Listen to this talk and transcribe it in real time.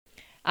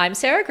I'm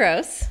Sarah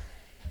Gross.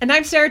 And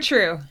I'm Sarah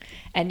True.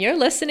 And you're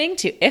listening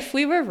to If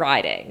We Were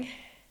Riding,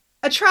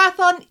 a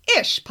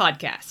triathlon-ish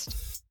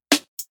podcast.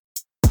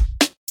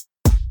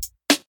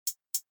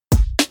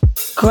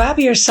 Grab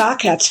your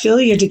sock hats,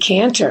 fill your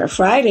decanter.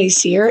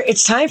 Friday's here.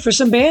 It's time for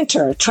some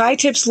banter.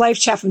 Tri-Tips life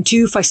chat from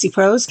two feisty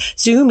pros.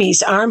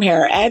 Zoomies, arm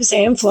hair, ebbs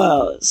and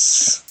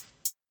flows.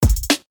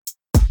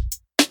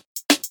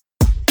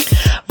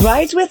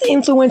 Rides with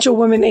influential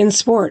women in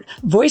sport.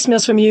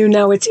 Voicemails from you,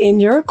 now it's in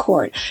your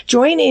court.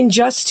 Join in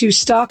just to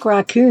stalk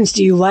raccoons.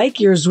 Do you like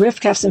your Zwift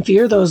cuffs and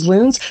fear those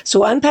loons? So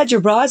unpad your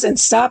bras and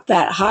stop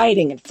that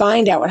hiding and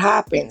find out what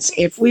happens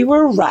if we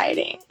were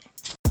riding.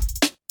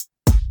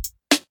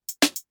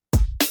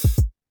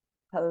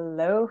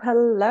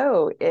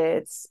 Hello.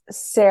 It's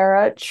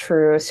Sarah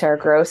True. Sarah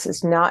Gross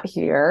is not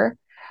here.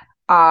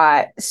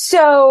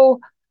 So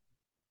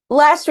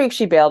last week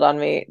she bailed on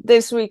me.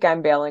 This week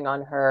I'm bailing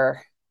on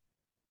her.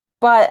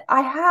 But I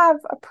have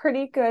a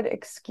pretty good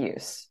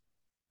excuse.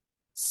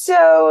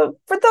 So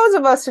for those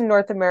of us in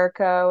North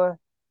America,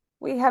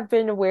 we have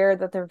been aware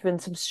that there have been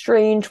some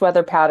strange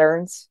weather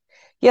patterns.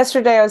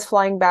 Yesterday I was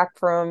flying back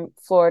from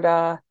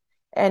Florida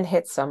and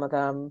hit some of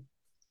them.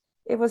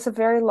 It was a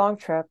very long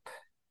trip.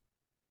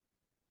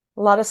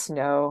 A lot of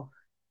snow,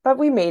 but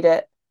we made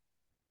it.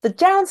 The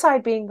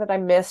downside being that I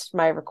missed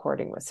my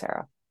recording with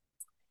Sarah.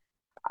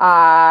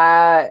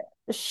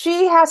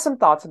 She has some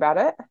thoughts about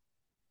it.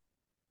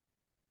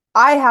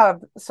 I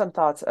have some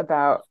thoughts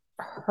about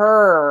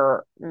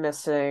her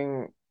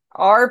missing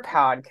our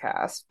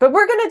podcast, but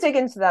we're going to dig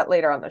into that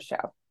later on the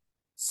show.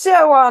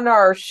 So on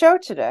our show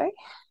today,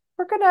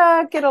 we're going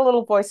to get a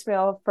little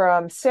voicemail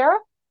from Sarah.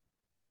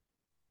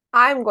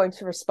 I'm going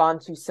to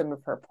respond to some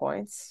of her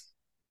points.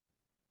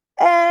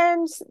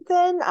 And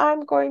then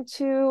I'm going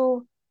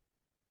to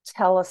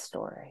tell a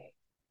story.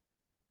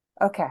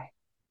 Okay,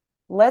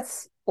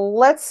 let's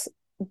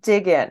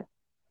dig in.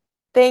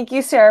 Thank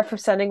you, Sarah, for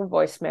sending a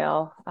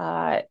voicemail.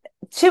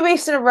 2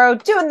 weeks in a row,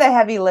 doing the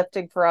heavy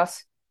lifting for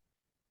us.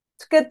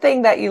 It's a good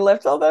thing that you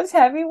lift all those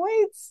heavy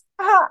weights.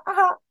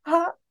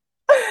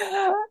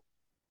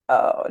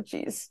 Oh,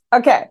 geez.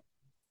 Okay,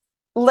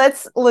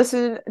 let's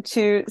listen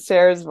to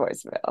Sarah's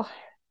voicemail.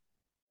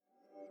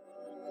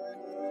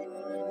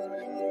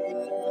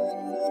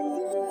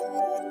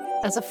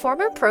 As a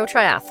former pro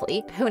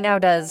triathlete who now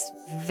does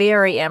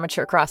very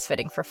amateur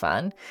CrossFitting for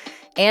fun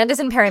and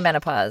is in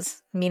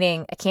perimenopause,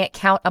 meaning I can't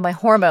count on my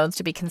hormones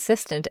to be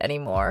consistent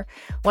anymore,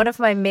 one of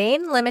my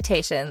main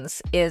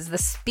limitations is the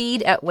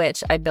speed at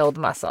which I build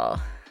muscle.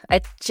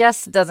 It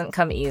just doesn't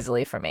come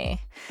easily for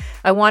me.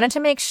 I wanted to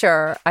make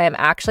sure I am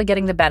actually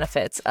getting the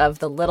benefits of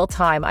the little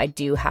time I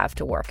do have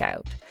to work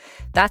out.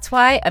 That's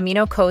why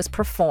AminoCo's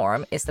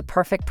Perform is the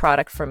perfect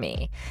product for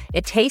me.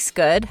 It tastes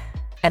good,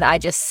 and I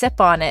just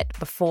sip on it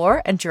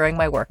before and during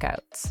my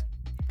workouts.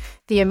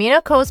 The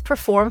AminoCo's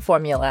Perform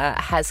formula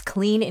has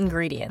clean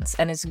ingredients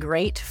and is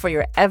great for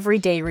your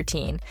everyday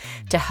routine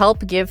to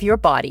help give your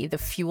body the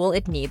fuel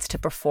it needs to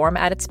perform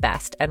at its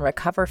best and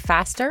recover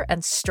faster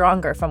and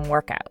stronger from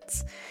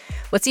workouts.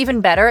 What's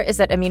even better is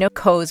that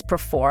AminoCo's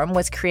Perform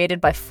was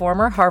created by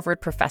former Harvard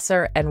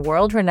professor and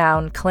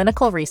world-renowned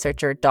clinical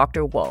researcher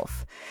Dr.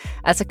 Wolf.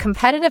 As a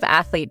competitive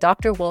athlete,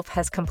 Dr. Wolf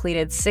has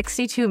completed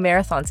 62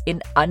 marathons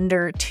in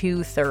under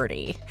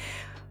 2:30.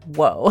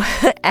 Whoa.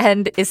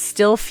 And is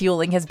still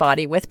fueling his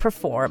body with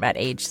Perform at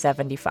age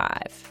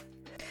 75.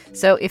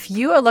 So if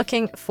you are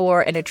looking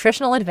for a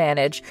nutritional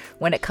advantage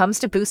when it comes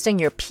to boosting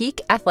your peak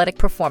athletic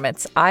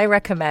performance, I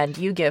recommend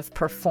you give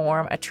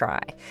Perform a try.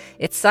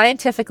 It's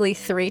scientifically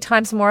 3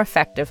 times more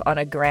effective on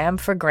a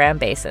gram-for-gram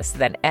basis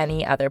than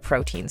any other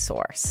protein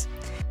source.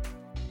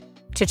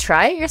 To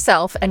try it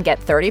yourself and get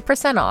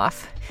 30%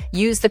 off,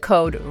 use the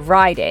code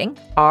RIDING,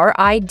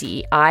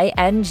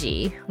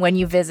 RIDING, when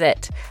you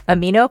visit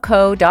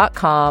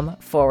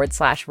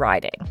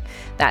aminoco.com/riding.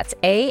 That's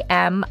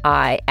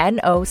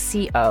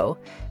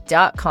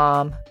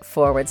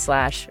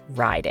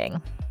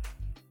AMINOCO.com/riding.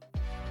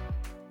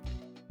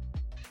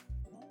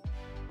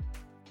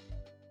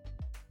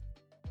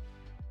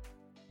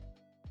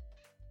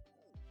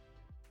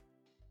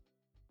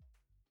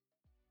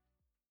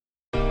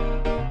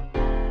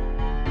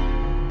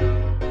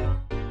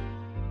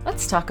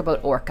 Let's talk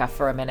about Orca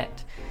for a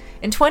minute.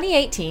 In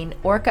 2018,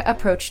 Orca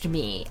approached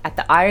me at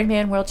the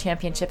Ironman World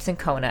Championships in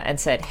Kona and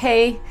said,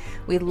 "Hey,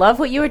 we love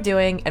what you are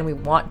doing and we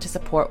want to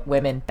support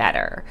women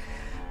better.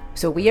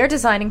 So we are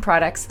designing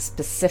products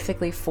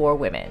specifically for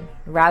women,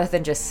 rather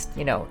than just,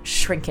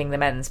 shrinking the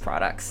men's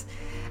products.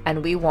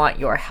 And we want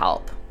your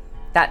help."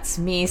 That's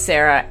me,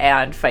 Sarah,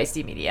 and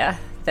Feisty Media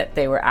that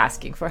they were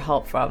asking for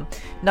help from.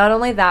 Not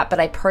only that, but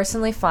I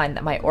personally find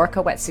that my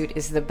Orca wetsuit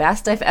is the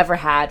best I've ever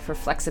had for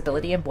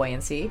flexibility and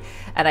buoyancy,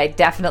 and I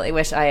definitely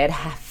wish I had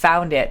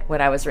found it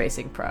when I was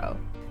racing pro.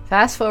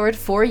 Fast forward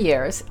 4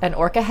 years, and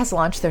Orca has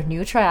launched their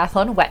new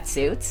triathlon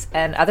wetsuits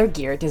and other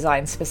gear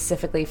designed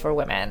specifically for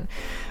women.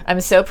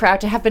 I'm so proud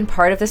to have been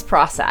part of this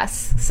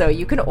process. So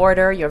you can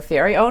order your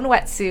very own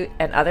wetsuit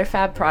and other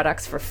fab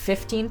products for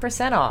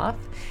 15% off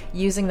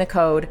using the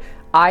code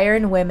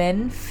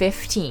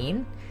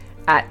IRONWOMEN15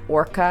 at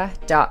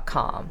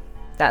orca.com.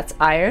 That's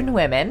Iron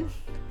Women,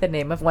 the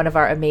name of one of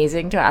our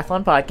amazing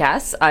triathlon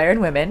podcasts,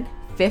 Iron Women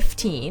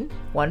 15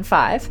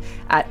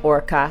 at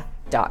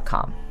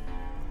orca.com.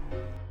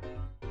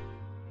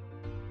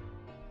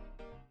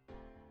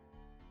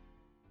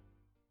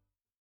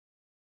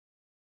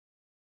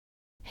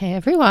 Hey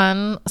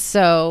everyone.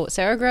 So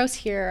Sarah Gross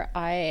here.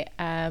 I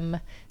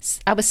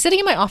was sitting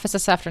in my office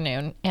this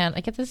afternoon and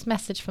I get this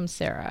message from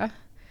Sarah.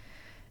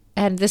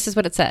 And this is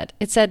what it said.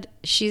 It said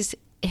she's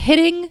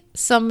hitting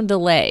some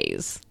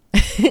delays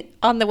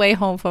on the way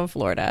home from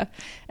Florida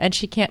and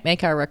she can't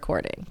make our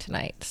recording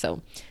tonight.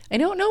 So I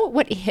don't know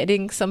what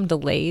hitting some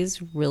delays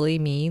really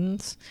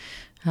means.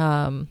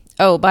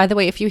 Oh, by the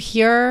way, if you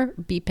hear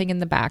beeping in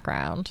the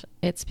background,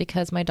 it's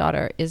because my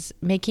daughter is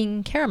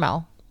making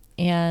caramel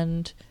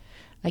and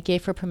I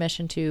gave her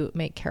permission to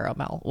make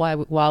caramel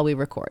while we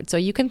record. So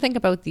you can think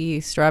about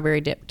the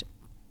strawberry dipped,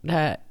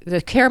 the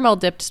caramel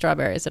dipped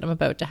strawberries that I'm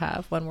about to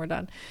have when we're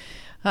done.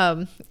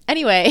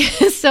 Anyway,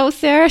 so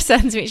Sarah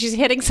sends me, she's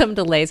hitting some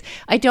delays.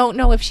 I don't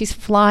know if she's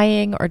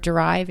flying or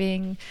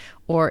driving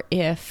or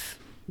if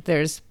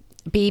there's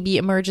baby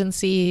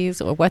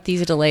emergencies or what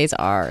these delays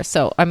are.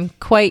 So I'm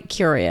quite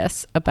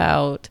curious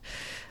about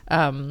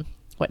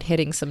what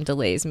hitting some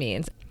delays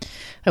means.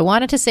 I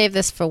wanted to save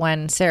this for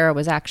when Sarah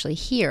was actually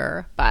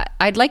here, but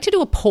I'd like to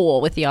do a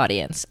poll with the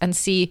audience and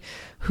see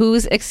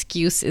whose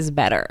excuse is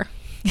better.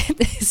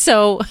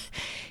 So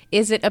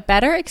is it a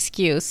better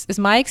excuse? Is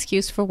my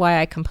excuse for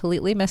why I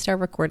completely missed our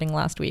recording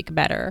last week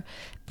better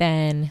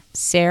than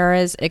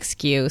Sarah's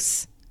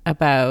excuse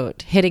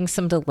about hitting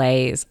some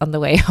delays on the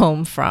way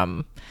home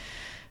from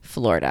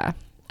Florida?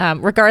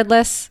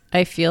 Regardless,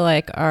 I feel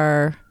like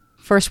our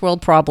first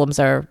world problems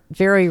are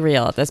very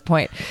real at this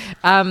point.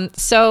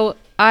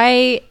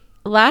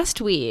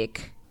 Last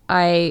week,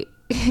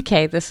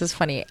 okay, this is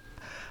funny.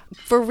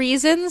 For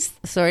reasons,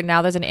 sorry,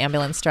 now there's an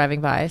ambulance driving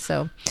by.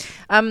 So,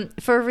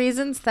 for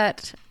reasons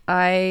that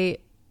are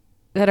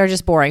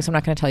just boring, so I'm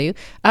not going to tell you.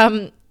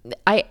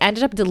 I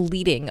ended up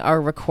deleting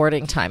our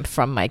recording time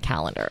from my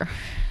calendar.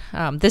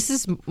 This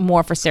is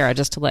more for Sarah,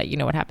 just to let you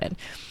know what happened.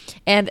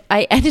 And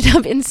I ended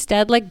up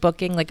instead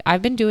booking,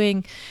 I've been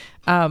doing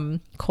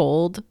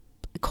cold.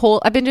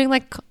 I've been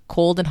doing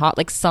cold and hot,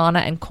 sauna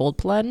and cold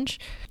plunge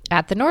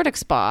at the Nordic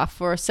Spa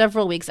for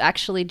several weeks.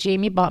 Actually,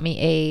 Jamie bought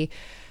me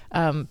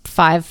a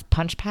 5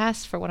 punch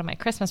pass for one of my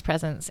Christmas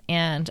presents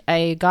and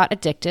I got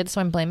addicted.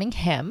 So I'm blaming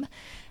him.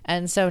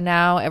 And so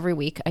now every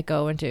week I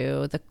go and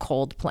do the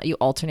cold plunge. You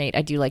alternate.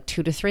 I do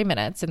 2 to 3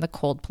 minutes in the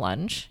cold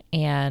plunge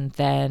and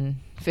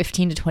then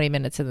 15 to 20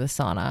 minutes in the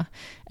sauna.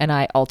 And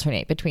I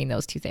alternate between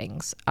those two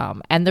things.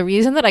 And the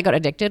reason that I got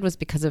addicted was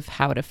because of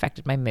how it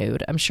affected my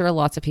mood. I'm sure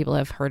lots of people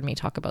have heard me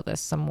talk about this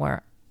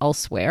somewhere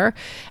elsewhere.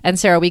 And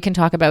Sarah, we can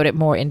talk about it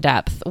more in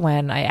depth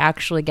when I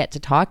actually get to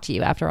talk to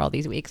you after all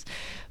these weeks.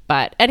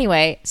 But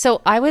anyway,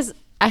 so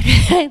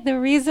the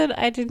reason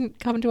I didn't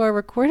come to our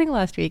recording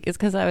last week is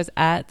because I was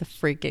at the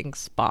freaking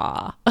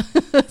spa.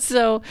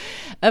 So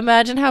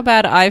imagine how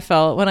bad I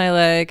felt when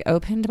I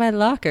opened my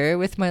locker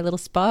with my little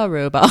spa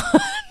robe on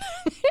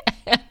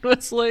and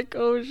was like,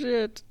 oh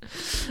shit.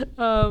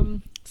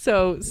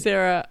 So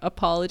Sarah,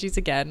 apologies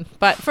again.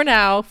 But for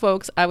now,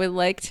 folks, I would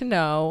like to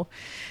know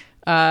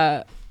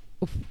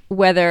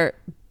whether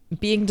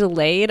being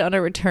delayed on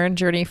a return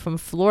journey from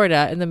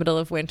Florida in the middle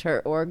of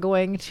winter or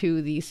going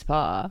to the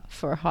spa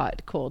for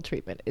hot cold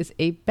treatment is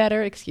a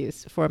better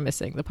excuse for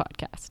missing the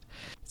podcast.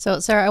 So,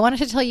 Sarah, I wanted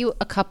to tell you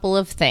a couple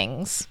of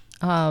things,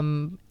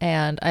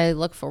 and I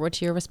look forward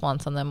to your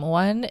response on them.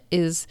 One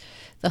is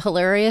the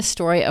hilarious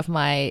story of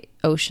my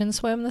ocean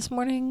swim this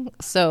morning.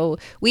 So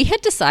we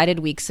had decided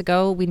weeks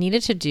ago we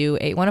needed to do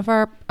one of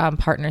our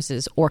partners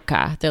is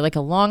Orca. They're a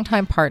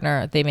longtime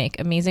partner. They make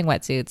amazing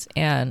wetsuits,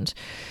 and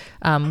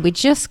we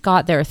just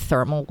got their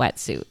thermal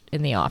wetsuit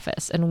in the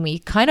office, and we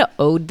kind of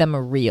owed them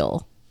a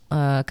reel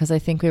because I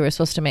think we were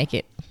supposed to make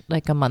it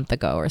a month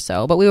ago or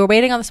so. But we were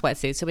waiting on the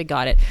sweatsuit, so we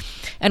got it.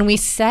 And we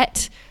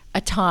set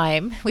a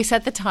time. We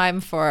set the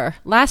time for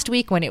last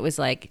week when it was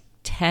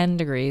 10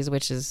 degrees,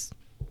 which is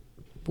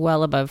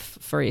well above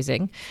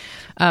freezing,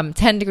 10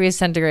 degrees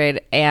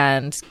centigrade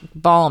and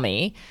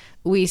balmy.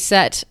 We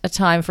set a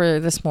time for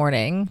this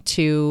morning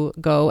to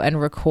go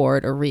and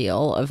record a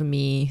reel of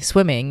me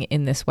swimming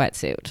in this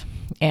wetsuit.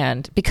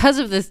 And because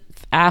of this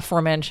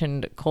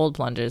aforementioned cold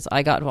plunges,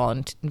 I got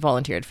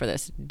volunteered for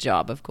this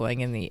job of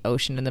going in the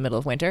ocean in the middle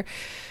of winter.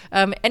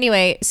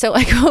 Anyway, so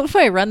I go for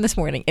my run this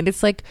morning and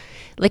it's like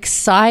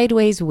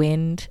sideways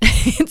wind.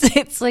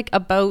 it's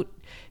about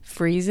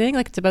freezing,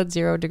 it's about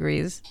 0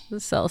 degrees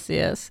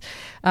Celsius.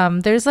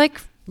 There's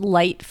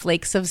light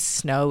flakes of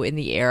snow in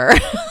the air.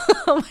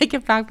 I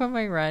get back from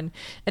my run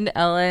and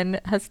Ellen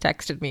has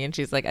texted me and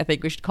she's like, I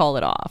think we should call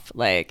it off.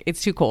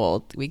 It's too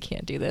cold. We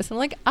can't do this. I'm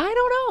like, I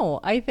don't know.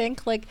 I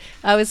think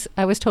I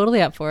was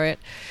totally up for it.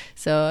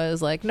 So I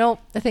was like, nope,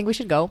 I think we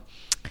should go.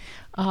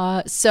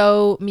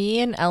 So me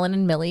and Ellen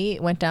and Millie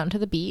went down to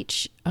the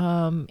beach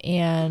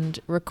and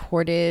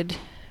recorded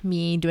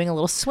me doing a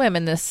little swim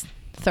in this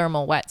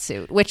thermal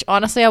wetsuit, which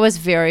honestly I was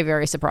very,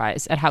 very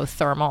surprised at how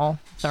thermal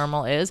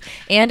is.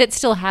 And it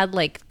still had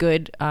like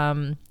good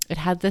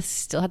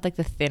still had like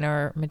the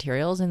thinner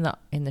materials in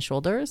the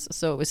shoulders,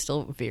 so it was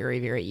still very,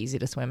 very easy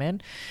to swim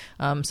in.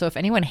 So if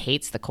anyone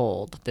hates the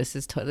cold, this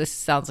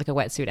sounds like a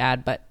wetsuit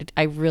ad, but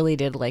I really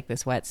did like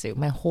this wetsuit.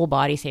 My whole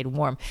body stayed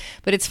warm.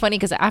 But it's funny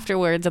because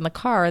afterwards in the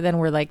car, then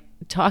we're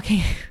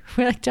talking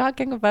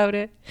about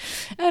it,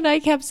 and I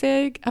kept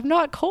saying, I'm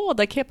not cold,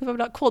 I can't believe I'm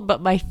not cold,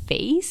 but my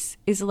face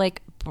is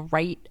like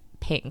bright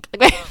pink.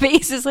 Like my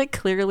face has like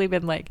clearly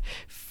been like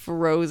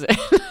frozen.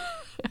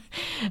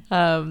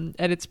 And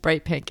it's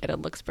bright pink and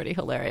it looks pretty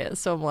hilarious.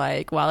 So I'm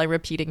like, while I'm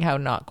repeating how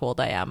not cold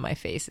I am, my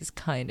face is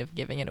kind of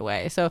giving it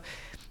away. So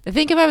I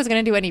think if I was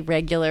going to do any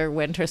regular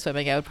winter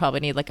swimming, I would probably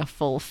need like a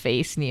full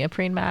face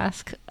neoprene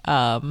mask.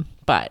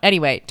 But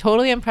anyway,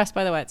 totally impressed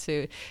by the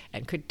wetsuit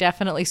and could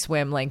definitely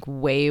swim like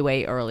way,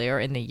 way earlier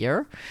in the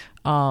year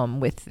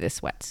with this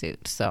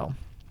wetsuit. So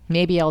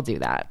maybe I'll do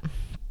that.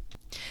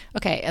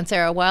 Okay, and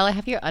Sarah, while I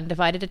have your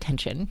undivided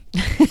attention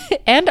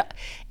and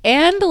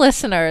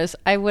listeners,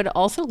 I would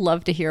also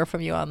love to hear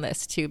from you on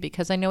this too,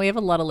 because I know we have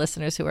a lot of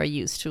listeners who are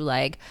used to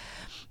like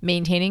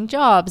maintaining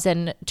jobs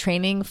and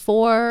training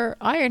for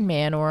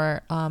Ironman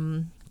or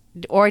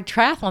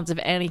triathlons of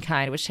any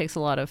kind, which takes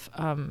a lot of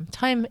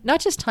time, not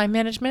just time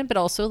management, but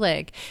also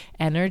like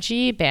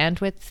energy,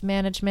 bandwidth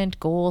management,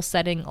 goal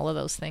setting, all of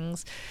those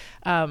things.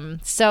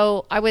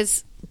 So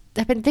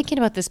I've been thinking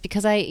about this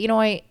because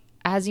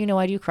as you know,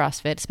 I do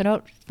CrossFit. It's been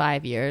about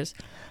 5 years.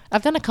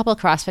 I've done a couple of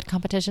CrossFit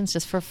competitions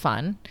just for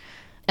fun.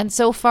 And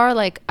so far,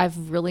 like,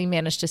 I've really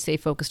managed to stay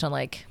focused on,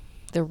 like,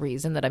 the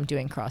reason that I'm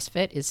doing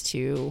CrossFit is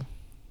to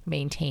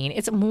maintain.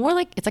 It's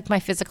like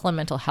my physical and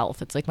mental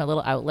health. It's like my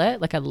little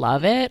outlet. Like, I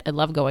love it. I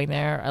love going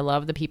there. I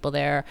love the people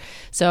there.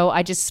 So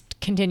I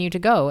just continue to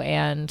go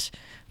and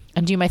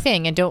do my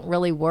thing and don't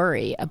really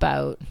worry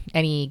about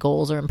any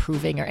goals or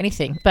improving or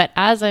anything. But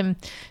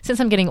since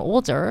I'm getting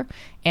older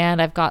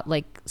and I've got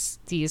like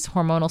these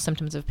hormonal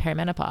symptoms of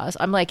perimenopause,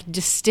 I'm like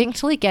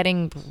distinctly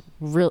getting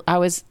I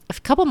was a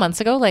couple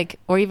months ago, like,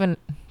 or even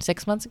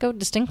 6 months ago,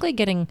 distinctly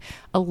getting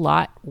a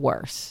lot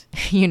worse,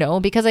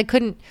 because I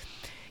couldn't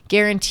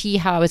guarantee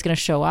how I was going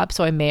to show up.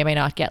 So I may or may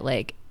not get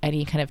like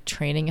any kind of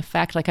training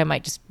effect. Like I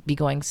might just be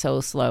going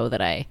so slow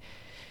that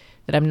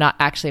I'm not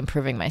actually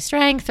improving my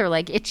strength, or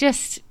like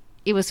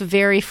it was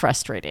very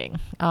frustrating.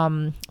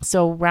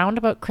 So round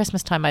about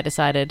Christmas time, I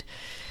decided,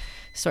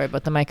 sorry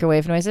about the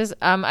microwave noises.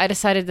 I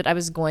decided that I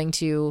was going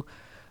to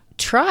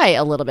try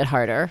a little bit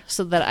harder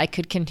so that I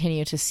could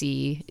continue to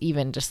see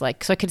so I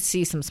could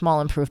see some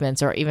small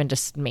improvements or even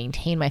just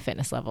maintain my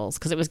fitness levels,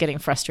 because it was getting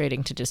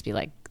frustrating to just be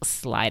like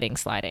sliding,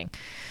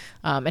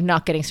 and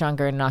not getting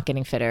stronger and not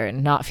getting fitter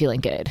and not feeling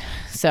good.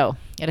 So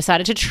I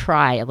decided to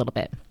try a little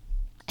bit.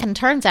 And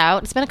turns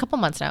out, it's been a couple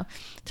months now,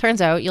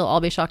 turns out, you'll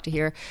all be shocked to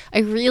hear, I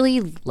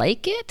really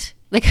like it.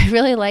 Like, I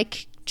really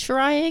like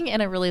trying,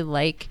 and I really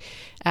like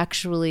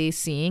actually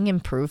seeing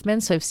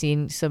improvements. So I've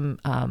seen some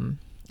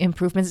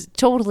improvements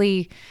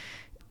totally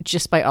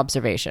just by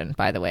observation,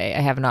 by the way. I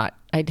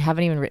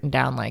haven't even written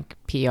down like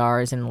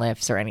PRs and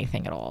lifts or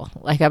anything at all.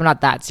 Like, I'm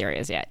not that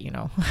serious yet,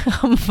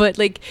 but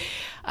like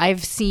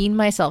I've seen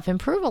myself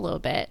improve a little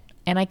bit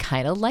and I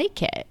kind of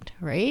like it,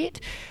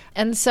 right?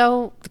 And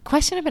so the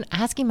question I've been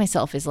asking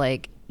myself is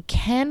like,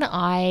 can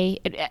I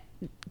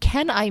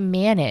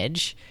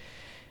manage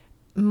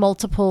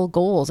multiple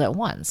goals at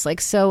once?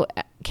 Like, so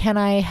can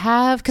I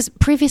have, because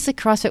previously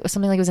CrossFit was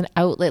something like it was an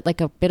outlet,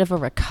 like a bit of a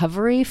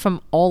recovery from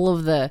all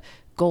of the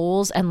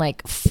goals and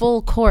like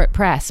full court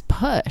press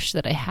push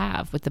that I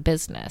have with the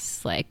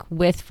business, like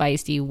with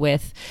Feisty,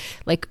 with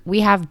like,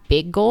 we have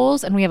big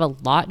goals and we have a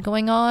lot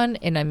going on,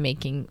 and I'm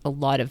making a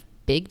lot of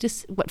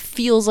what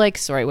feels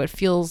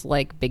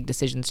like big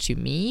decisions to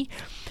me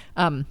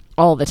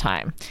all the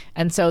time.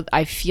 And so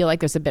I feel like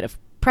there's a bit of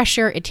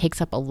pressure. It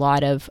takes up a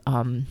lot of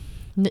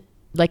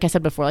like I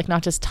said before, like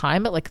not just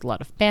time, but like a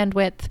lot of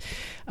bandwidth.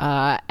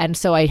 And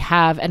so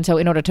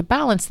in order to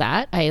balance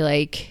that, I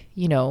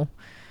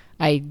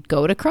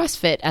go to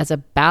CrossFit as a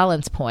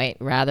balance point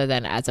rather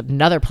than as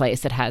another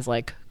place that has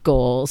like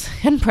goals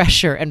and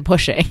pressure and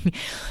pushing.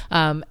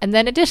 And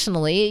then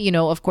additionally,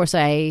 of course,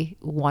 I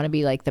want to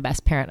be like the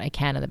best parent I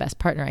can and the best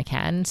partner I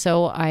can.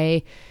 So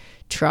I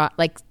try,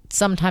 like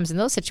sometimes in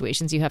those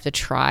situations, you have to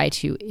try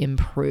to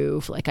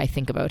improve. Like I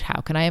think about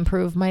how can I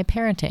improve my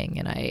parenting,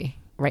 and I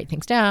write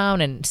things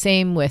down. And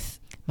same with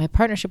my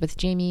partnership with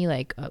Jamie.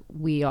 Like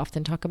we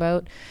often talk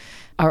about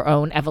our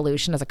own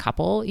evolution as a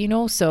couple,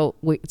 so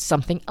it's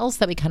something else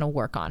that we kind of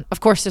work on.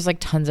 Of course, there's like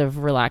tons of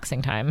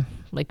relaxing time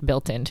like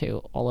built into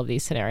all of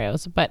these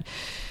scenarios, but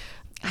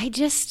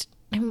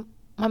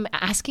I'm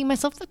asking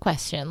myself the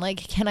question,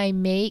 like,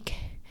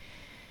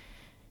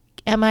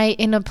 am I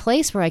in a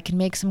place where I can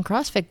make some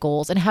CrossFit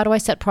goals, and how do I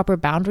set proper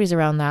boundaries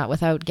around that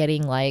without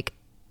getting like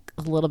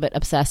a little bit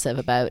obsessive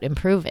about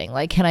improving?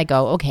 Like, can I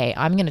go, okay,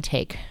 I'm going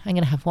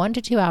to have 1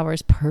 to 2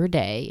 hours per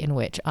day in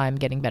which I'm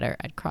getting better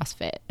at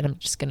CrossFit, and I'm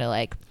just going to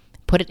like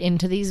put it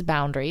into these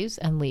boundaries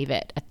and leave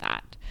it at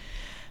that.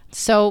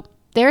 So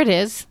there it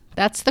is.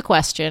 That's the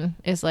question,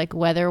 is like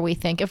whether we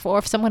think if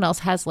someone else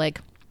has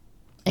like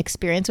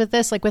experience with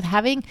this, like with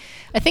having,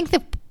 I think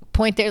the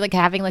point there, like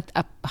having like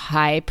a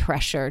high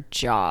pressure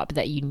job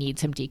that you need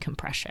some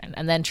decompression,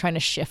 and then trying to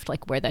shift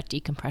like where that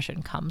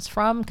decompression comes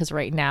from. Because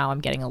right now I'm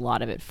getting a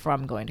lot of it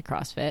from going to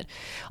CrossFit.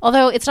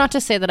 Although it's not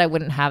to say that I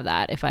wouldn't have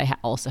that if I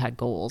also had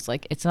goals.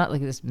 Like it's not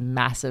like this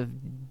massive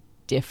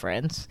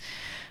difference.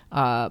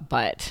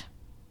 But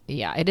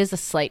yeah, it is a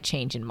slight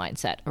change in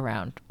mindset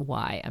around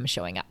why I'm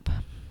showing up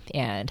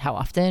and how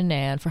often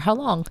and for how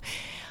long.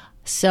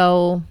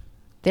 So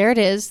there it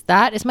is.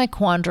 That is my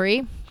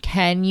quandary.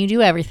 Can you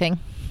do everything?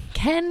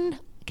 Can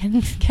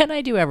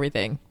I do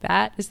everything?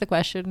 That is the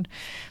question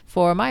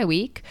for my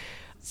week.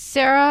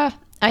 Sarah,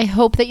 I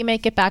hope that you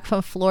make it back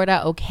from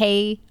Florida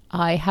okay.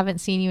 I haven't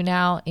seen you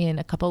now in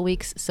a couple of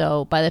weeks.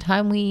 So by the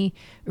time we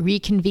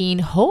reconvene,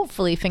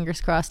 hopefully, fingers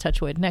crossed,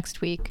 touch wood,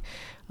 next week,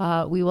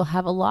 we will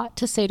have a lot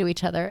to say to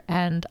each other.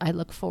 And I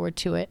look forward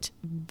to it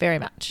very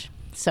much.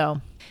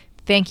 So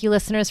thank you,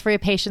 listeners, for your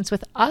patience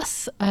with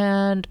us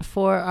and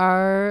for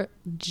our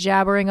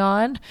jabbering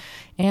on.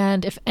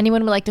 And if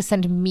anyone would like to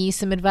send me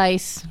some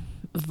advice,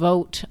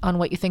 vote on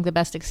what you think the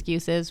best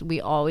excuse is. We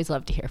always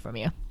love to hear from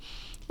you.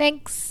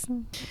 Thanks.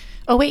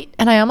 Oh, wait.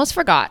 And I almost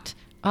forgot.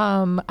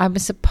 I'm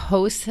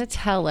supposed to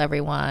tell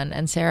everyone,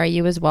 and Sarah,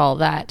 you as well,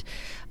 that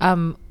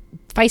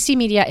Feisty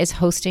Media is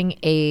hosting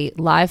a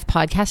live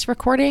podcast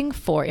recording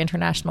for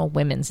International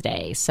Women's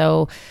Day.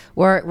 So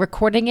we're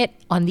recording it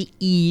on the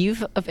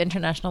eve of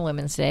International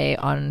Women's Day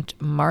on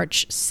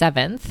March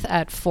 7th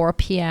at 4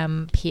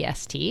 p.m.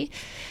 PST.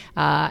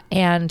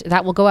 And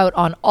that will go out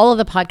on all of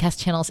the podcast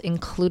channels,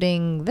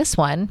 including this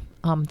one,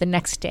 the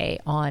next day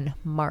on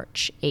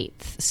March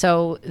 8th.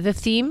 So the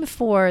theme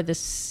for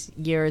this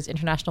year's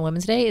International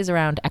Women's Day is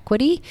around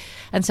equity.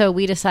 And so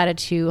we decided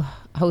to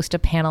host a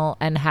panel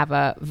and have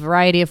a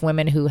variety of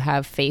women who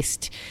have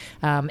faced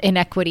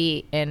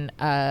inequity in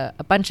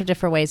a bunch of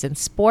different ways in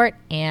sport.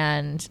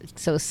 And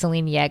so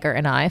Celine Yeager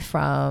and I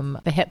from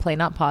the Hit Play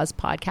Not Pause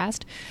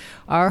podcast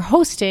are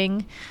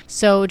hosting.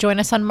 So join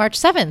us on March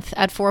 7th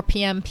at 4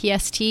 p.m.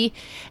 PST,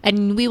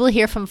 and we will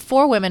hear from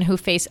 4 women who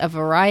face a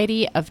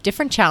variety of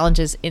different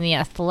challenges in the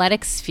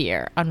athletic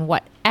sphere on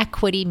what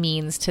equity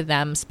means to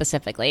them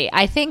specifically.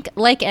 I think,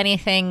 like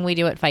anything we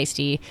do at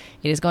Feisty,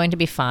 it is going to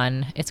be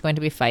fun. It's going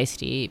to be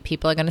feisty.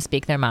 People are going to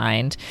speak their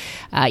mind.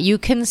 You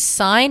can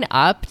sign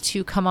up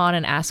to come on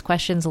and ask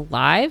questions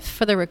live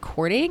for the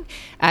recording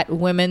at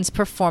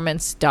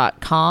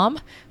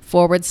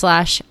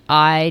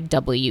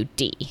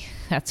womensperformance.com/IWD.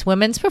 That's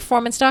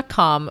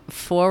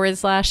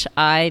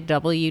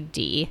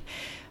womensperformance.com/IWD.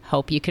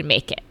 Hope you can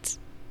make it.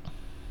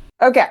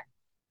 Okay.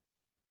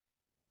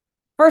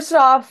 First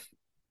off,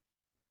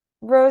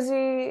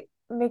 Rosie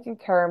making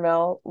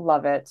caramel,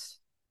 love it.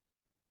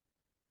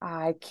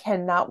 I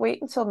cannot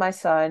wait until my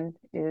son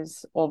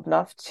is old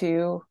enough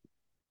to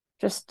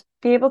just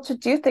be able to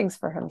do things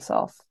for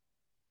himself.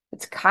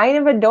 It's kind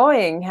of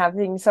annoying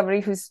having somebody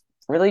who's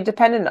really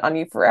dependent on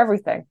you for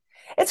everything.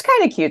 It's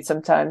kind of cute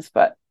sometimes,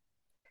 but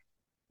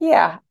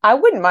yeah, I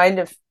wouldn't mind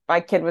if my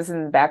kid was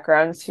in the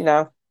background,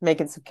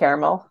 making some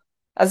caramel.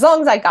 As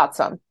long as I got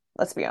some,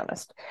 let's be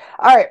honest.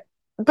 All right.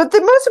 But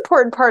the most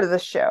important part of the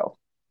show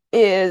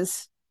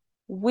is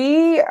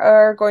we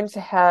are going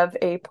to have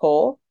a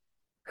poll.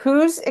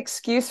 Whose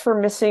excuse for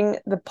missing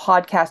the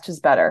podcast is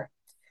better?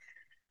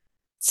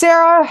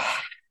 Sarah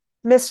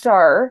missed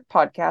our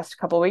podcast a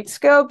couple of weeks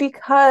ago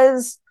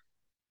because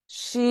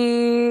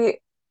she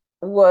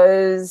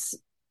was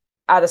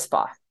at a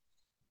spa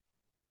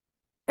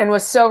and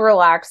was so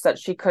relaxed that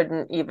she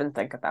couldn't even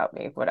think about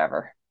me,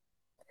 whatever.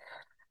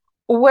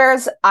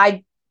 Whereas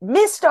I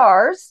missed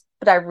ours,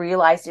 but I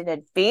realized in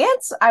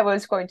advance I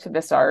was going to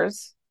miss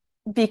ours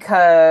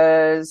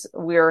because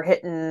we were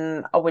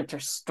hitting a winter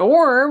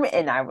storm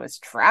and I was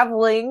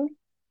traveling.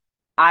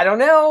 I don't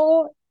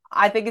know.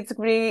 I think it's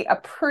going to be a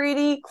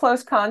pretty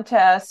close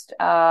contest.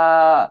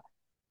 But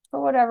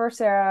whatever,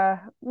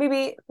 Sarah.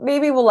 Maybe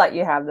we'll let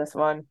you have this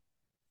one.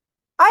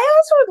 I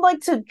also would like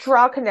to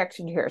draw a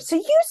connection here. So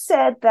you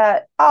said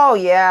that, oh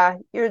yeah,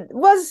 it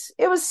was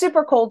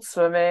super cold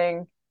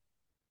swimming.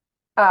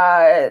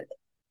 The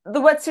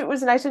wetsuit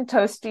was nice and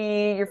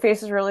toasty. Your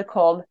face is really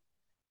cold. It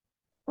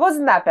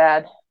wasn't that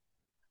bad.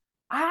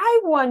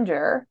 I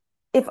wonder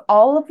if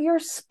all of your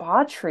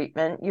spa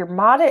treatment, your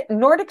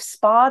Nordic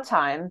spa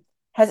time,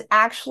 has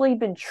actually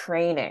been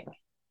training.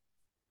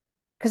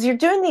 Because you're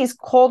doing these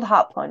cold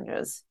hot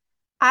plunges.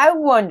 I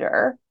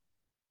wonder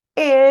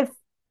if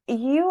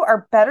you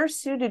are better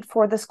suited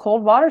for this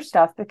cold water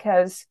stuff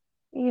because,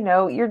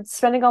 you're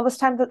spending all this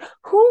time.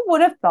 Who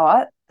would have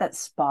thought that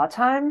spa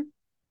time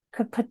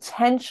could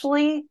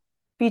potentially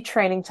be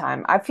training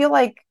time? I feel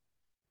like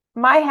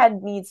my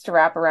head needs to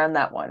wrap around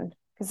that one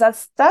because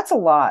that's a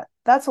lot.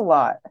 That's a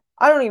lot.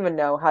 I don't even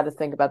know how to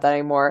think about that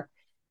anymore.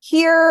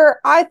 Here,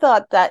 I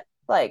thought that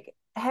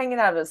hanging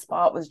out at a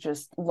spa was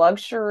just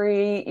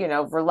luxury,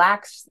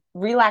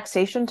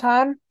 relaxation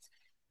time.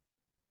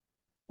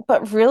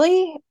 But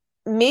really,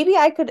 maybe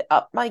I could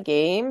up my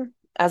game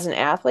as an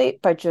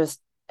athlete by just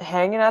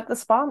hanging at the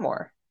spa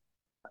more.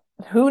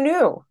 Who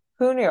knew?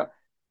 Who knew?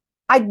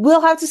 I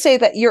will have to say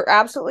that you're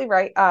absolutely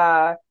right.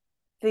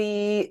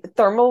 The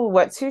thermal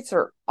wetsuits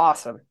are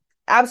awesome.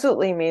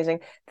 Absolutely amazing.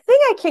 The thing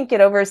I can't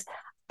get over is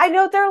I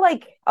know they're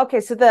like,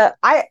 okay, so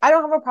I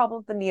don't have a problem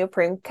with the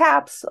neoprene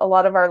caps. A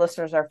lot of our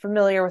listeners are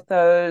familiar with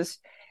those.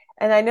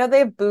 And I know they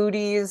have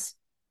booties.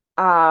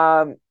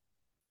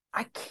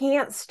 I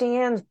can't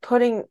stand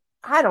putting,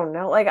 I don't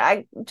know, like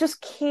I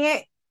just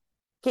can't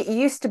get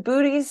used to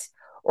booties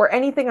or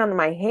anything on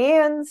my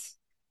hands.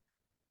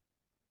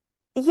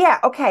 Yeah,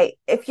 okay.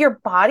 If your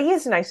body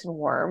is nice and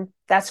warm,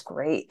 that's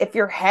great. If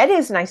your head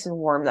is nice and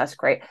warm, that's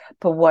great.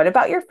 But what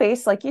about your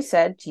face? Like you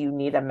said, do you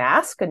need a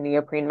mask, a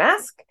neoprene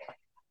mask?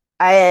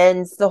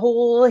 And the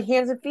whole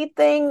hands and feet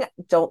thing,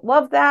 don't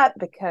love that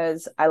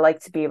because I like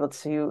to be able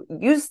to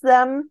use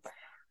them.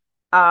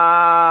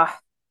 Uh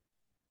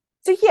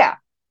so yeah,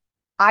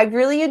 I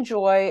really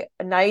enjoy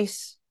a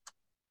nice,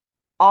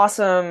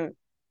 awesome,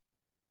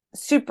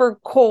 super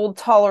cold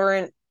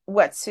tolerant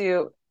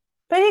wetsuit,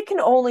 but it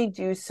can only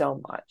do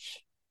so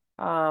much.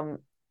 Um,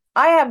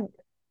 I have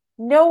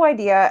no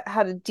idea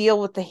how to deal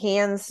with the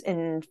hands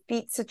and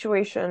feet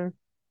situation.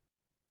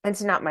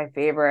 It's not my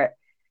favorite.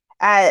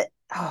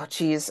 Oh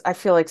geez, I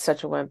feel like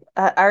such a wimp.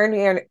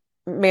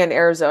 Man,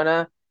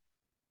 Arizona,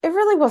 it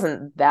really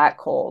wasn't that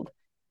cold,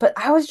 but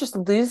I was just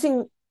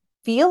losing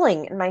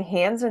feeling in my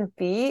hands and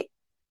feet,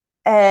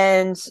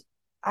 and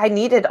I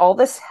needed all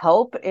this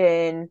help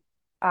in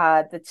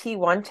the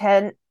T1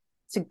 tent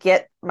to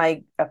get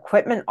my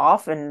equipment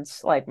off and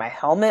like my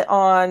helmet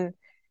on,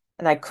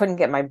 and I couldn't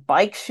get my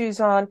bike shoes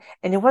on,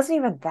 and it wasn't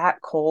even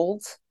that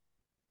cold.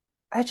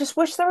 I just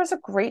wish there was a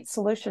great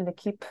solution to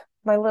keep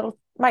my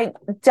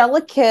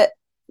delicate,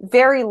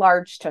 very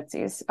large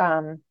tootsies.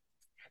 Maybe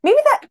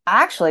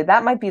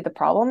that might be the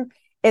problem.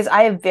 Is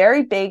I have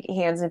very big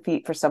hands and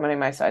feet for somebody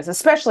my size,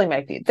 especially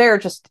my feet. They're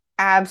just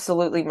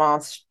absolutely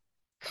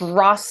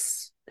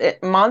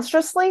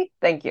monstrously,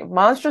 thank you,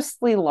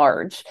 monstrously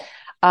large.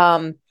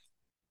 My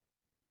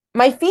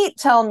feet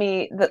tell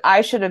me that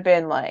I should have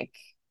been like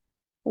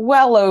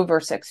well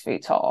over 6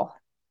 feet tall,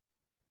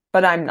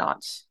 but I'm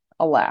not,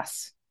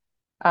 alas.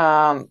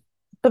 But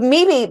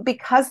maybe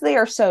because they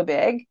are so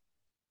big,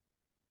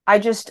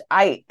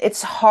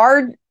 it's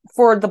hard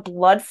for the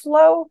blood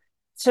flow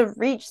to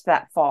reach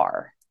that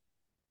far.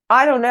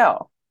 I don't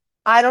know.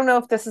 I don't know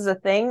if this is a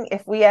thing.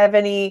 If we have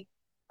any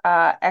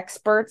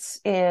experts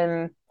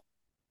in,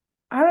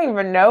 I don't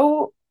even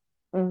know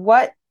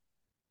what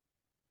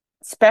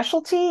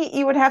specialty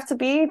you would have to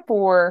be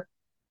for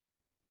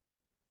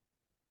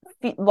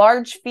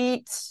large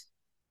feet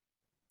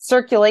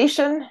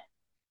circulation.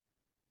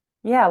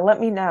 Yeah, let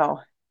me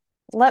know.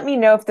 Let me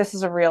know if this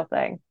is a real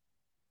thing.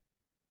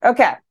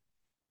 Okay.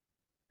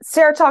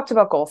 Sarah talked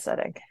about goal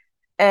setting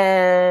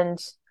and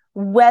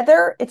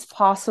whether it's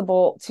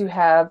possible to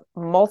have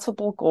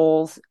multiple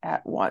goals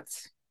at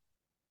once.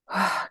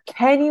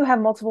 Can you have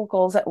multiple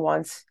goals at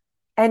once?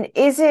 And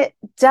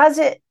does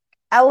it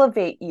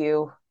elevate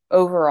you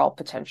overall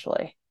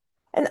potentially?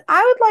 And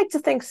I would like to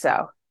think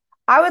so.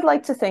 I would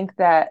like to think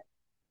that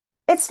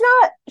it's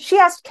not, she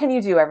asked, can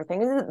you do everything?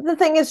 The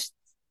thing is,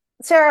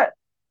 Sarah,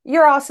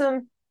 you're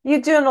awesome.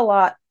 You're doing a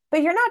lot,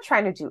 but you're not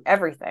trying to do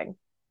everything.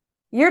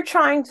 You're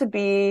trying to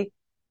be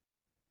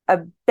a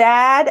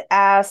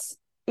badass,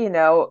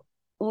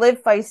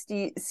 Live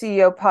Feisty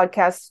CEO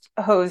podcast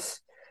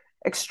host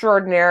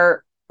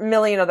extraordinaire,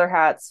 million other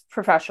hats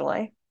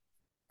professionally.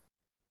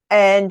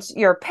 And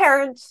you're a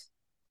parent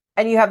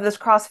and you have this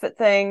CrossFit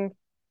thing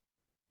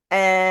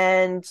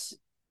and,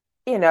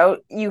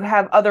 you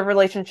have other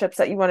relationships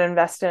that you want to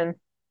invest in.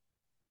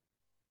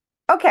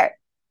 Okay.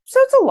 So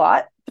it's a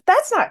lot, but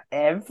that's not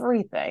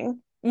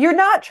everything. You're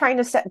not trying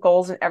to set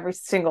goals in every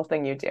single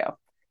thing you do.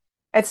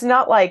 It's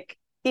not like,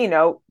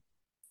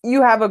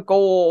 you have a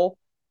goal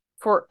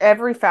for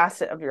every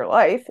facet of your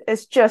life.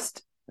 It's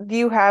just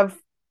you have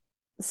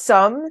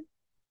some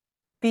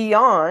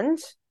beyond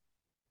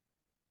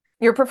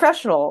your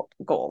professional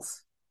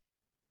goals.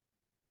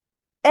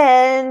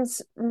 And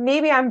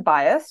maybe I'm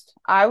biased.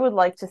 I would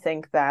like to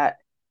think that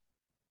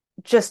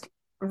just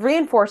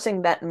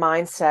reinforcing that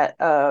mindset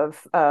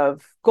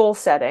of goal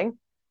setting,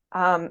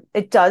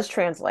 it does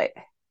translate.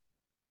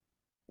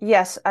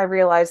 Yes, I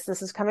realize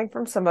this is coming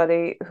from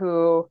somebody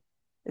who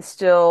is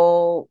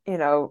still,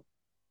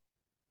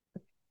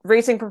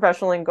 racing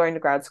professionally and going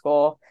to grad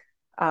school.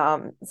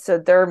 So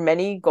there are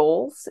many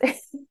goals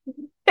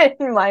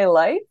in my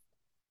life.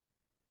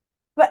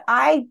 But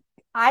I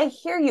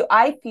hear you.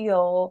 I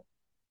feel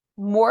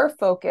more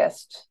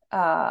focused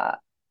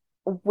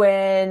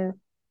when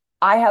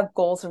I have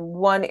goals in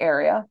one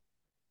area.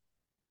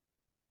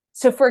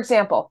 So for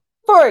example,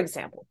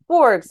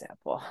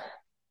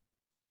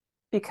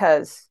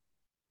 because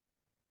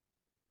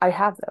I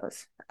have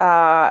those.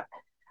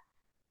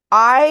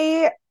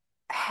 I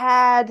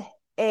had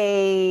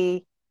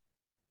a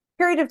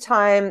period of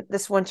time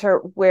this winter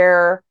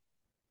where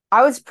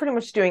I was pretty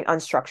much doing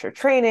unstructured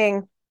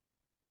training.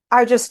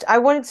 I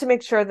wanted to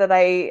make sure that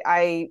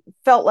I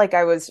felt like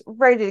I was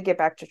ready to get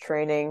back to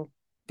training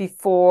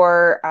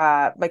before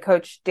my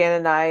coach Dan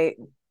and I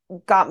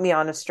got me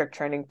on a strict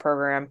training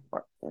program.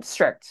 Or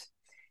strict,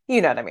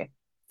 you know what I mean?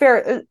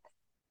 Fair,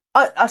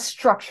 a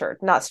structured,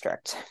 not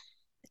strict.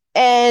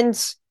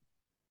 And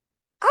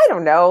I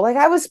don't know, like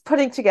I was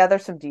putting together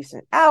some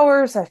decent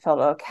hours. I felt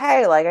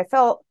okay. Like I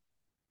felt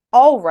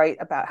all right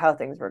about how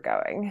things were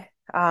going.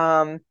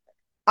 I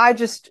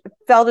just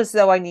felt as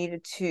though I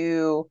needed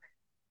to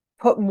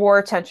put more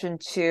attention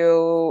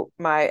to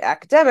my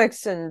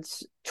academics and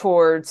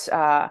towards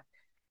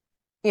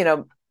you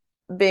know,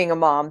 being a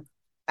mom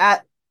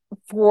at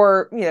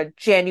for,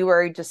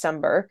 January,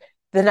 December,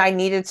 than I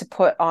needed to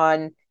put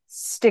on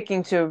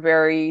sticking to a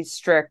very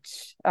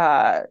strict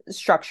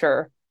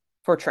structure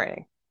for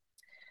training.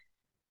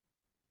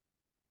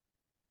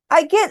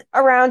 I get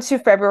around to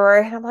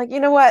February and I'm like, you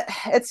know what?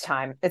 It's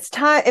time. It's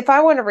time. If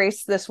I want to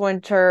race this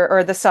winter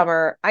or the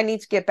summer, I need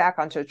to get back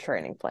onto a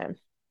training plan.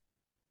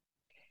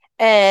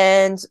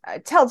 And I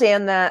tell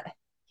Dan that.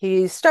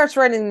 He starts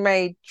running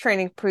my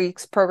Training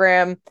Peaks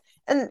program.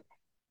 And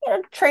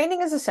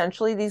training is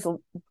essentially these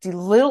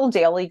little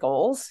daily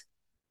goals.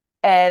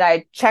 And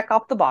I check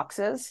off the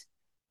boxes.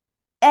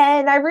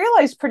 And I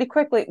realized pretty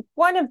quickly,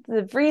 one of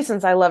the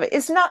reasons I love it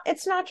is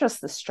it's not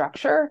just the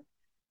structure,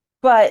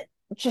 but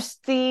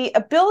just the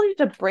ability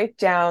to break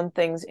down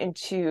things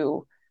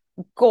into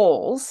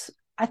goals.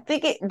 I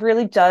think it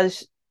really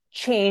does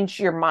change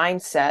your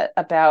mindset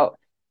about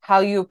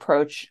how you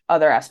approach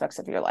other aspects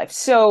of your life.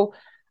 So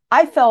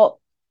I felt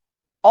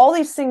all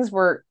these things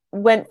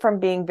went from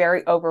being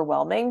very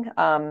overwhelming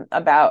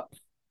about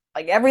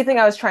like everything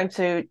I was trying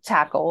to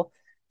tackle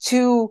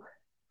to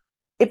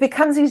it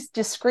becomes these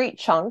discrete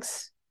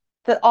chunks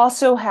that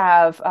also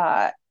have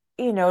an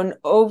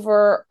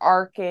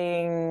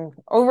overarching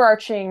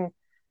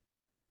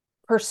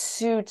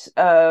pursuit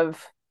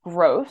of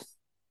growth,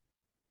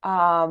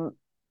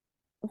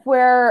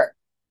 where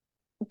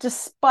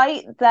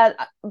despite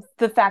that,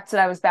 the fact that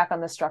I was back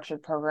on the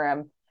structured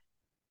program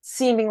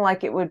seeming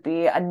like it would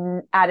be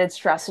an added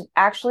stress, it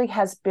actually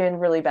has been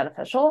really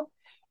beneficial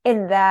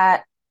in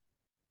that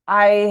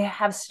I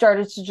have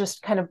started to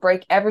just kind of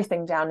break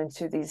everything down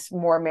into these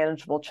more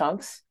manageable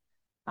chunks.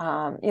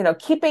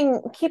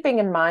 Keeping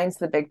in mind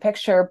the big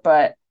picture,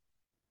 but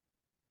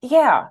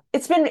yeah,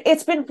 it's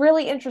been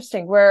really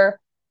interesting where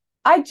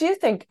I do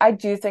think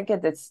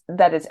that it's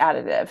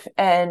additive.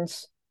 And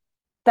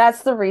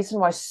that's the reason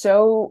why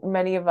so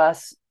many of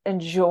us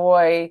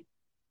enjoy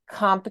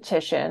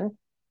competition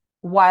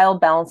while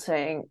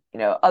balancing,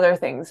 other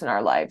things in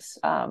our lives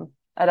at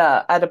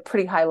a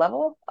pretty high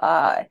level.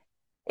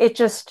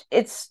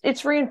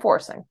 It's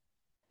reinforcing.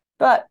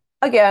 But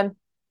again,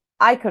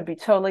 I could be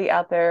totally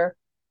out there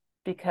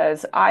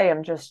because I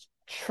am just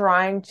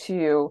trying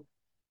to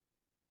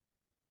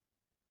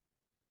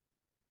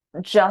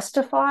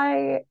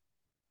justify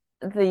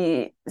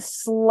the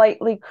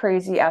slightly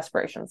crazy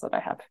aspirations that I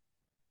have.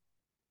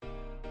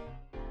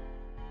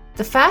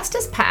 The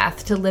fastest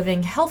path to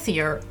living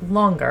healthier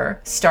longer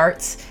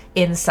starts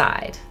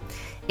inside.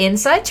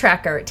 Inside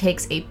Tracker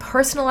takes a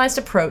personalized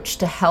approach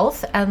to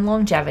health and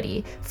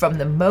longevity from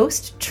the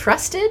most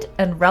trusted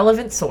and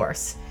relevant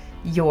source,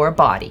 your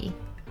body.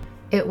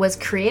 It was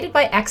created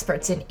by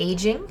experts in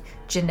aging,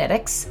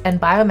 genetics, and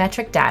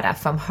biometric data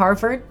from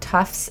Harvard,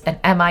 Tufts, and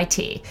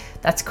MIT.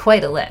 That's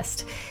quite a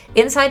list.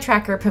 Inside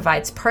Tracker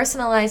provides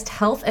personalized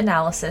health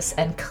analysis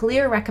and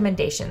clear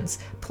recommendations,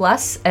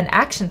 plus an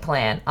action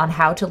plan on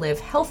how to live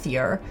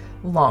healthier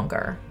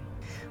longer.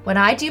 When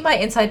I do my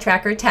Inside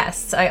Tracker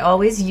tests, I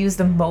always use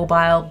the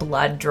mobile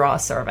blood draw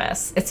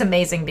service. It's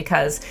amazing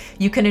because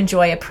you can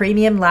enjoy a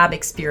premium lab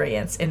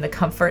experience in the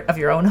comfort of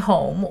your own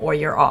home or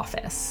your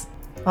office.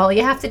 All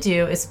you have to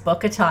do is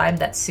book a time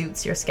that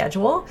suits your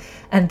schedule,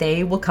 and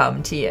they will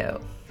come to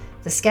you.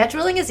 The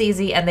scheduling is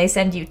easy, and they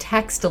send you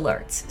text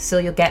alerts, so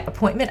you'll get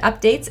appointment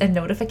updates and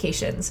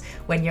notifications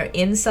when your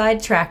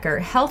Inside Tracker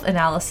health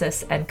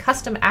analysis and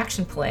custom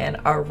action plan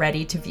are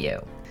ready to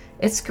view.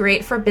 It's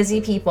great for busy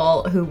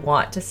people who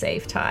want to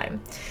save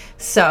time.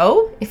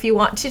 So, if you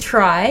want to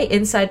try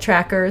Inside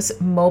Tracker's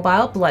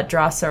mobile blood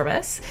draw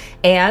service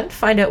and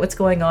find out what's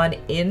going on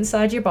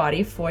inside your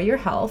body for your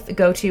health,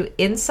 go to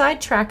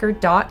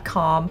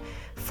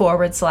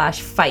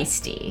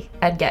insidetracker.com/feisty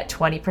and get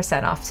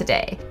 20% off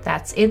today.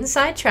 That's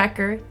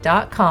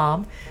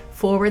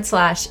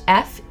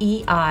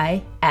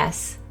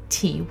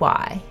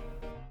insidetracker.com/FEISTY.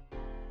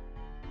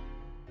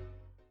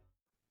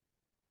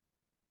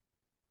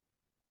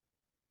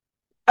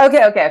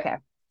 Okay.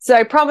 So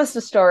I promised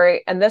a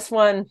story, and this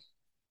one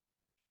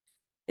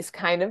is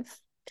kind of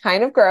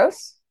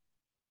gross.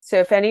 So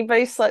if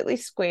anybody's slightly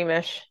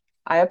squeamish,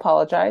 I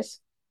apologize,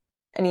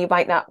 and you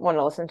might not want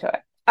to listen to it.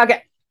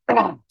 Okay.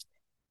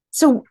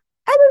 So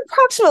at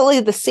approximately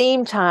the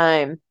same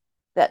time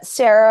that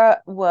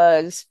Sarah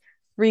was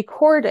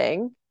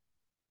recording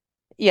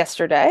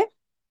yesterday,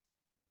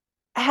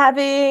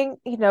 having,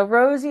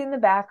 Rosie in the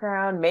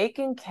background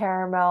making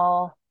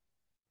caramel,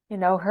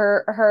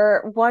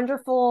 her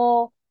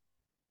wonderful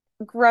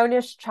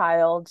grownish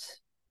child,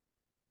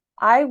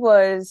 I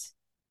was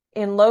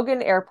in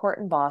Logan Airport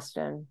in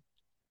Boston,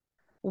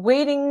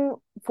 waiting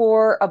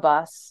for a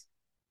bus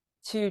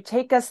to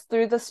take us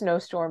through the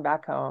snowstorm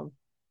back home.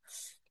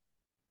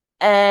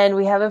 And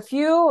we have a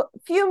few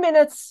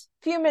minutes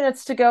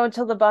to go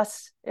until the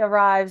bus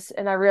arrives,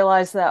 and I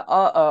realize that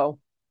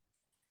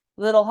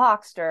little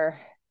Hawkster,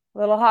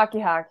 little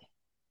Hockey Hawk,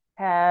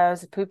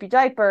 has a poopy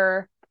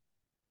diaper,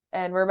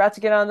 and we're about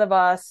to get on the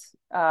bus.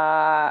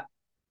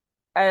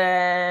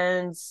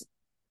 And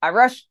I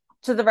rush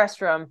to the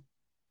restroom.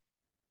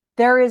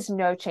 There is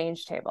no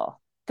change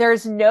table.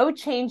 There's no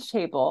change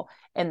table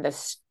in the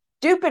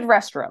stupid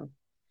restroom.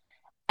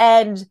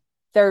 And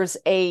there's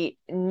a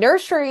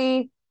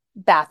nursery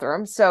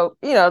bathroom. So,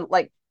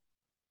 like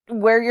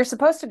where you're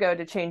supposed to go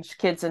to change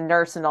kids and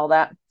nurse and all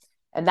that.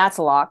 And that's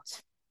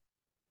locked.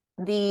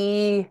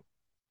 The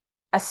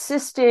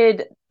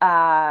assisted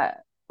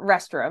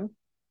restroom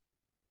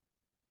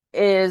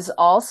is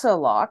also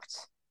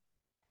locked.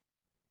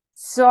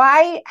 So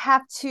I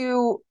have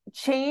to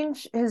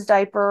change his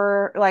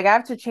diaper. Like, I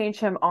have to change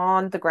him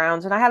on the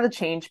grounds, and I have the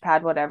change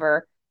pad,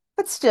 whatever.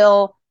 But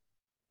still,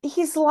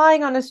 he's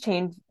lying on this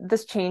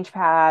change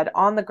pad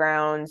on the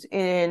grounds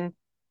in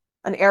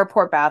an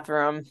airport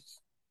bathroom.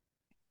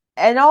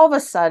 And all of a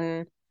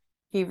sudden,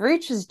 he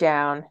reaches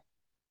down,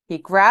 he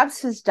grabs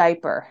his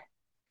diaper,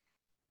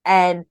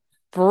 and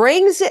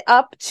brings it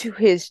up to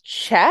his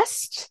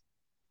chest,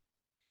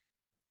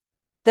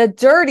 the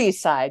dirty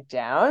side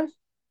down,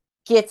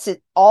 gets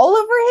it all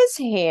over his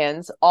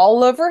hands,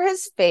 all over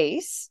his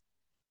face,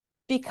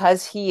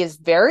 because he is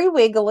very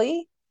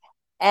wiggly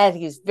and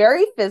he's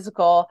very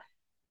physical.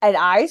 And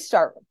I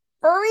start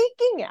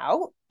freaking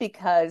out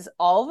because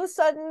all of a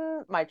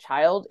sudden my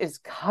child is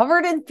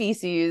covered in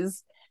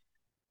feces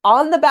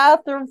on the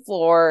bathroom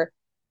floor.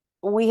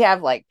 We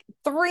have like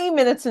 3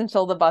 minutes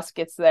until the bus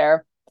gets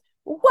there.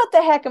 What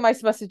the heck am I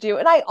supposed to do?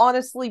 And I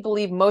honestly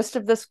believe most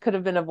of this could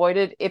have been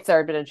avoided if there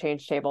had been a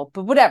change table,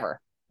 but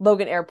whatever.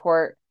 Logan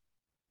Airport,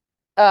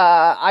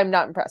 I'm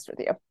not impressed with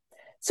you.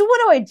 So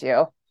what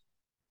do?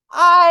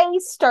 I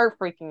start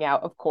freaking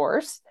out, of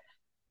course,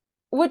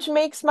 which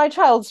makes my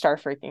child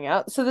start freaking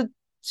out. So the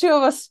two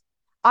of us,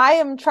 I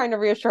am trying to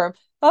reassure him,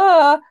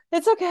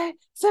 it's okay.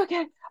 It's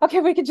okay. Okay,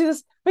 we can do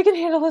this. We can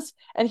handle this.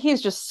 And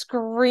he's just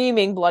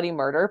screaming bloody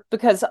murder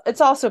because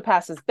it's also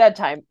past his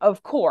bedtime,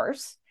 of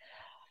course.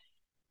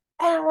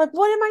 And I'm like,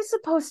 what am I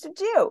supposed to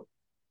do?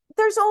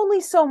 There's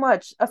only so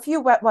much a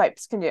few wet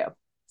wipes can do.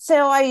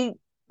 So I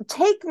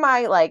take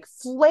my like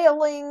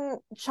flailing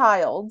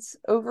child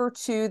over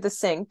to the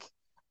sink,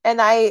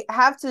 and I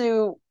have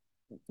to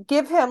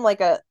give him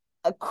like a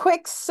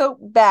quick soap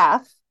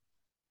bath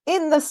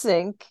in the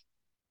sink.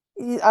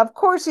 Of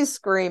course he's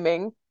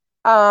screaming.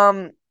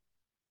 Yeah.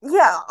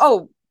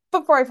 Oh,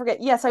 before I forget,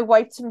 yes, I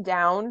wiped him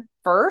down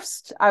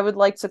first. I would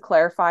like to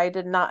clarify, I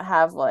did not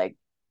have like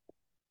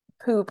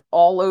poop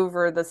all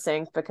over the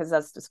sink because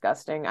that's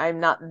disgusting. I'm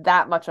not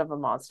that much of a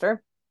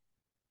monster.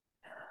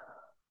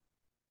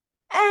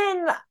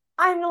 And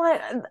I'm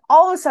like,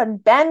 all of a sudden,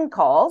 Ben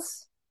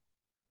calls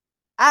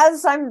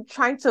as I'm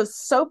trying to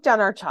soak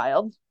down our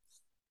child.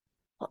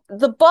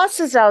 The bus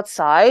is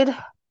outside.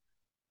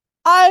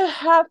 I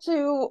have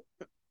to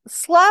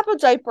slap a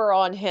diaper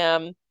on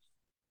him,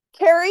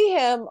 carry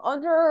him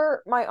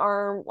under my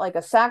arm like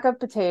a sack of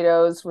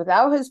potatoes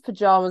without his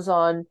pajamas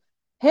on,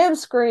 him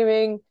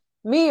screaming,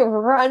 me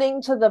running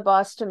to the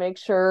bus to make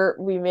sure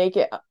we make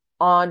it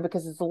on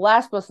because it's the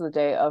last bus of the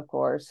day, of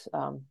course.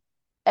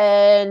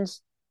 And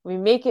we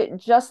make it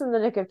just in the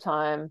nick of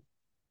time.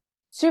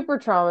 Super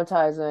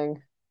traumatizing.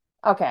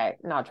 Okay,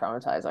 not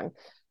traumatizing.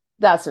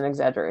 That's an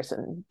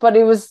exaggeration. But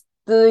it was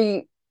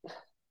the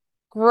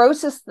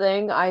grossest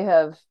thing I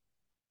have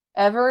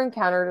ever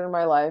encountered in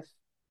my life.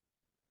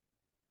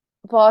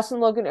 Boston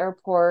Logan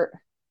Airport,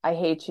 I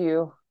hate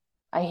you.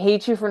 I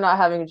hate you for not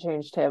having a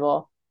change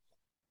table.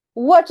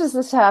 What does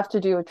this have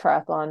to do with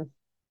triathlon?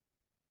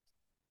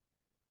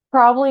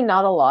 Probably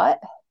not a lot,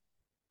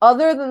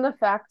 other than the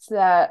fact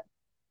that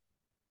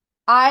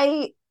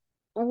I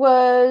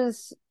feel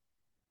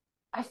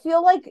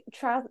like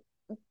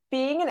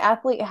being an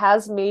athlete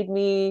has made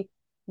me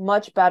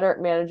much better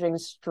at managing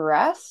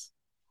stress.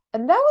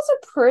 And that was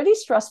a pretty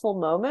stressful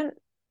moment.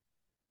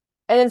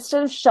 And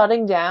instead of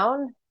shutting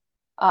down,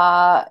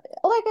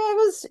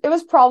 it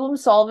was problem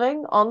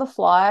solving on the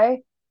fly,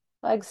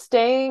 like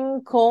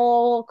staying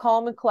cool,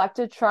 calm and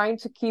collected, trying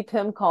to keep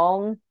him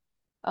calm.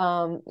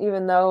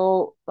 Even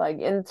though like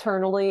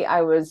internally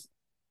I was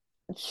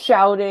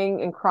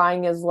shouting and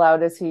crying as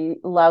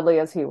loudly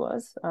as he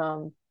was.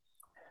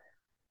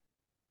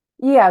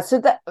 Yeah, so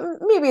that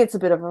maybe it's a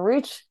bit of a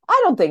reach.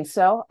 I don't think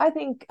so. I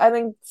think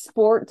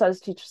sport does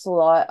teach us a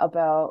lot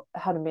about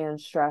how to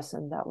manage stress,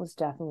 and that was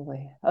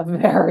definitely a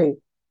very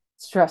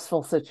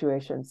stressful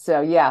situation.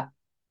 So yeah,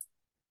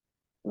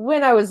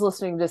 when I was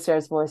listening to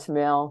Sarah's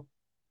voicemail,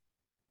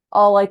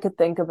 all I could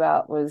think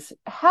about was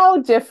how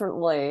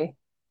differently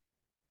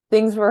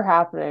things were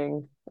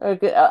happening,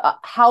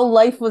 how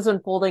life was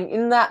unfolding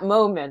in that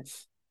moment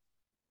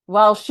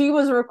while she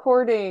was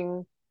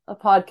recording a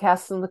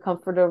podcast in the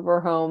comfort of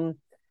her home,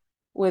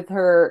 with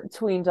her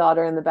tween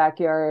daughter in the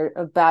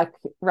backyard,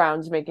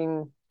 background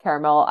making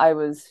caramel, I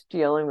was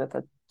dealing with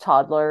a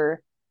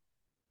toddler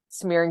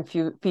smearing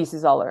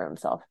feces all over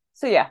himself.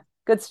 So yeah,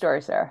 good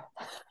story, Sarah.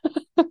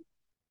 All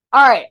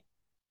right.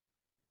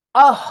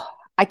 Oh,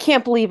 I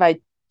can't believe I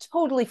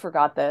totally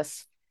forgot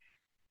this.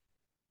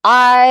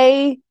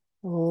 I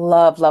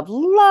love, love,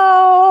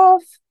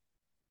 love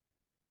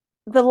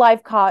the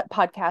live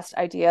podcast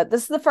idea.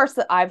 This is the first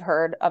that I've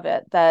heard of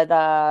it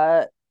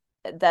that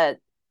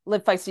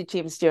Live Feisty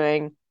Team's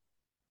doing.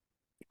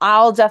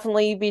 I'll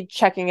definitely be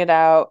checking it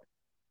out.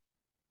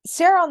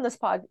 Sarah on this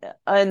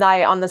and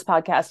I on this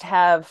podcast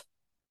have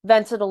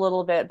vented a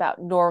little bit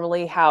about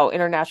normally how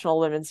International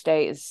Women's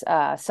Day is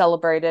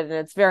celebrated, and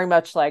it's very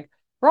much like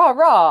rah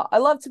rah. I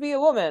love to be a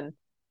woman.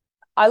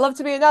 I love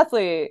to be an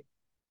athlete.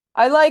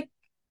 I like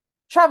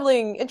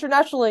traveling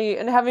internationally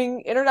and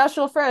having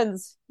international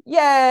friends.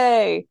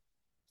 Yay!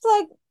 It's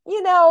like,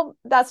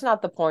 that's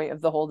not the point of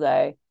the whole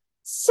day.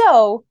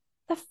 So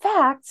the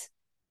fact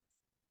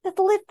that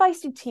the Live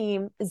Feisty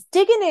team is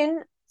digging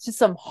in to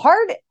some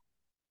hard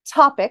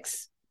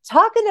topics,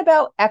 talking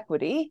about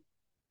equity,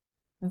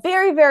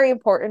 very, very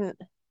important.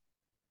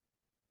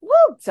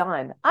 Well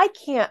done. I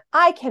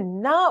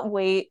cannot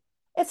wait.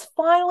 It's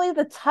finally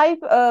the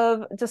type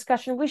of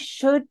discussion we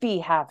should be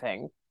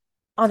having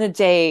on a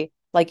day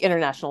like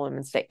International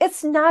Women's Day.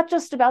 It's not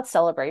just about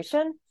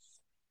celebration.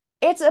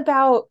 It's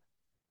about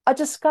a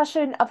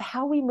discussion of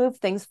how we move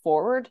things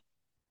forward.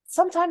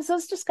 Sometimes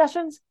those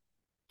discussions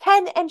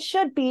can and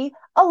should be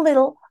a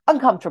little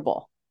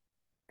uncomfortable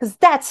because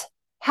that's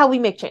how we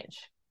make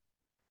change.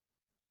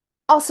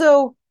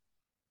 Also,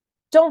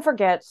 don't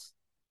forget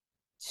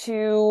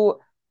to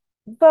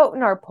vote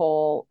in our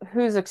poll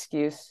whose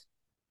excuse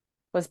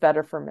was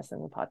better for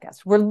missing the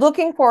podcast. We're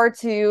looking forward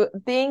to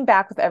being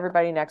back with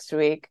everybody next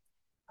week.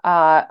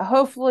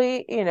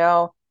 Hopefully,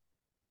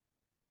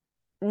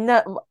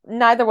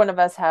 neither one of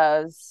us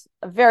has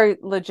a very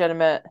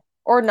legitimate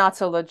or not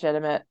so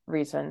legitimate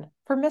reason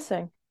for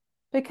missing,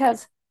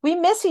 because we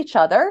miss each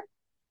other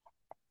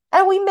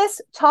and we miss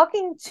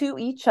talking to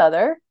each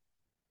other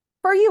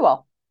for you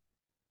all.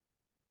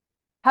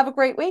 Have a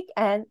great week,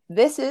 and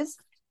this is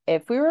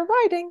If We Were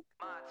Writing.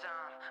 My time.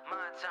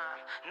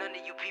 None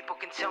of you people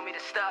can tell me to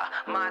stop.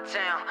 My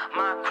town,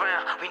 my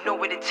crown. We know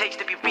what it takes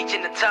to be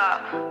reaching the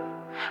top.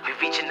 We're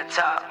reaching the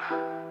top.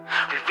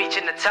 We're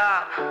reaching the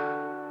top.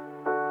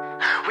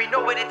 We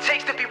know what it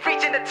takes to be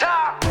reaching the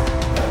top.